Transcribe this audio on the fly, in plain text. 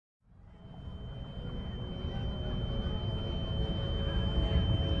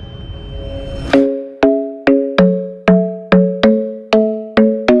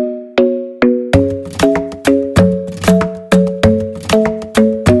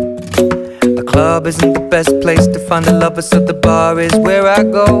club isn't the best place to find a lover, so the bar is where I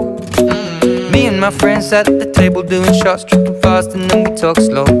go. Me and my friends at the table doing shots, tripping fast, and then we talk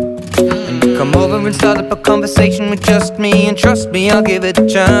slow. And you come over and start up a conversation with just me, and trust me, I'll give it a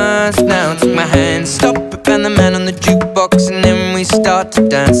chance. Now take my hand, stop it, and the man on the jukebox, and then we start to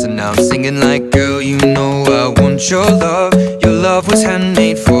dance. And now I'm singing like, girl, you know I want your love. Your love was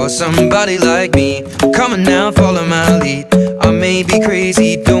handmade for somebody like me. Come on now, follow my lead. I may be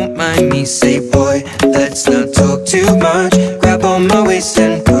crazy, don't mind me. Say, boy, let's not talk too much. Grab on my waist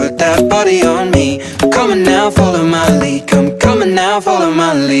and put that body on me. Come on now, follow my lead. Come on now, follow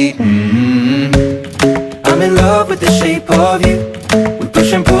my lead. I'm in love with the shape of you. We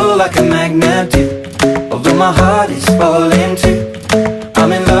push and pull like a magnet do. Although my heart is falling too,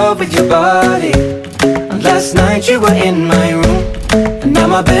 I'm in love with your body. And last night you were in my room, and now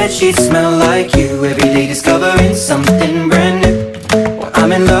my bedsheets smell like you. Every day discovering something brand new. Well,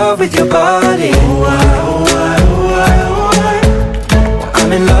 I'm in love with your body. Oh, I, oh, I, oh, I, oh, I. Well,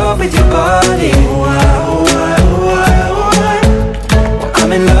 I'm in love with your body. Oh, I, oh, I, oh, I, oh, I. Well,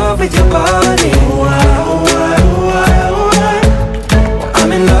 I'm in love with your body. Oh, I, oh, I, oh, I, oh, I. Well,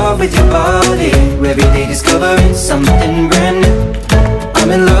 I'm in love with your body. Every day discovering something brand new.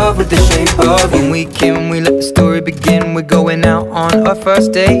 I'm in love with the shape of you. When we came, we let the story begin. We're going out on our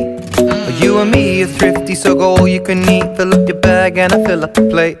first date. You and me are thrifty, so go all you can eat. Fill up your bag and I fill up the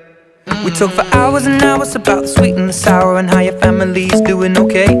plate. We talk for hours and hours about the sweet and the sour, and how your family's doing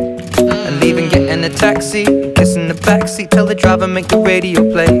okay. And leaving, getting a taxi, kissing the backseat, tell the driver make the radio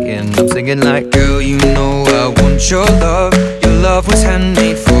play. And I'm singing like, girl, you know I want your love. Your love was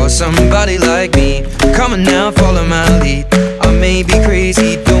handmade for somebody like me. Come on now, follow my lead. I may be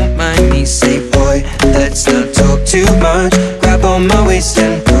crazy, don't mind me. Say, boy, let's not talk too much. Grab on my waist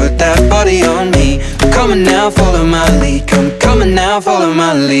and put that body on me. Come on now, follow my lead. Come on now, follow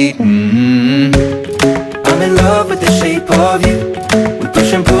my lead. I'm in love with the shape of you. We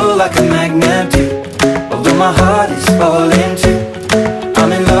push and pull like a magnet do. Although my heart is falling too,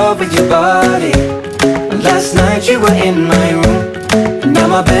 I'm in love with your body. Last night you were in my room, and now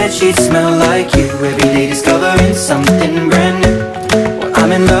my bedsheets smell like you. Every day discovering something brand new. Well,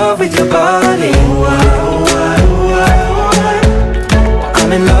 I'm in love with your body. Oh, I, oh, I, oh, I, oh, I. Well,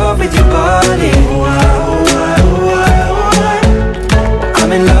 I'm in love with your body. Oh, I, oh, I, oh, I, oh, I. Well,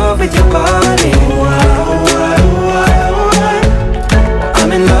 I'm in love with your body. Oh, I, oh, I, oh, I, oh, I. Well,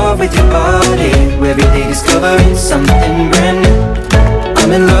 I'm in love with your body. Every day discovering something brand new.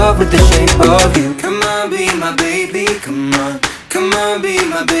 I'm in love with the shape of you. Come on, be my baby, come on. Come on, be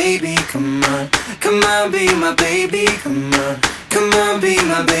my baby, come on. Come on, be my baby, come on. Come on, be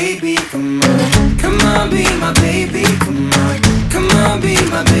my baby, come on. Come on, be my baby, come on. Come on, be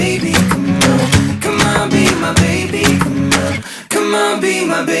my baby, come on. Come on, be my baby, come on. Come on, be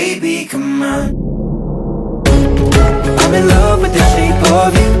my baby, come on. I'm in love with the shape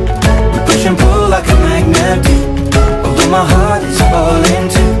of you. We push and pull like a magnet do. Although my heart is falling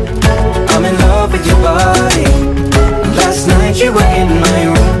too, I'm in love with your body. Last night you were in my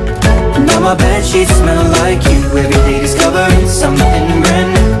room, now my bedsheets smell like you. Every day discovering something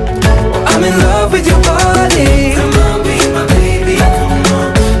brand new. I'm in love with your body. Come on, be my baby, come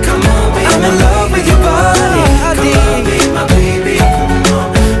on. Come on, be I'm in love with your body. Come on, be my baby, come on.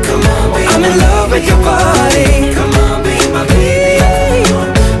 Come on, be I'm in love with your body. Come on, be my baby, come on.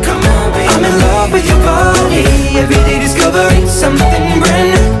 Come on, be I'm in love with your body. Every day discovering something brand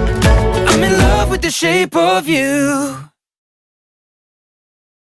new. I'm in love with the shape of you.